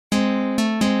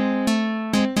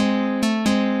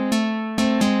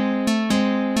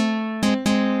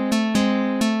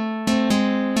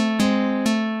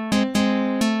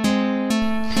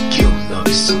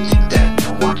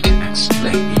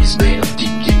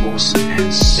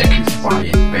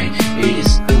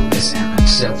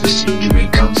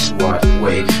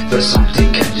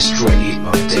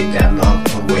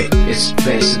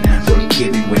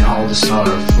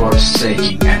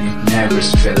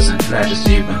battles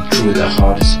even through the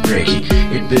hardest breaking.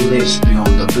 It believes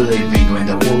beyond the believing when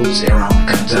the world's around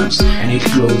condemns, and it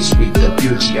glows with the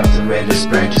beauty of the reddest,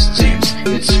 brightest gems.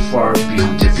 It's far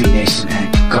beyond definition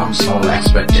and becomes all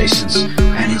expectations,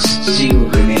 and it still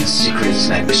remains secrets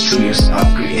like mysteries of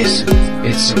creation.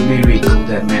 It's a miracle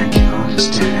that man can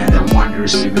understand, and the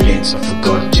wondrous evidence of a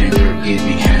God gender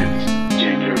giving hand.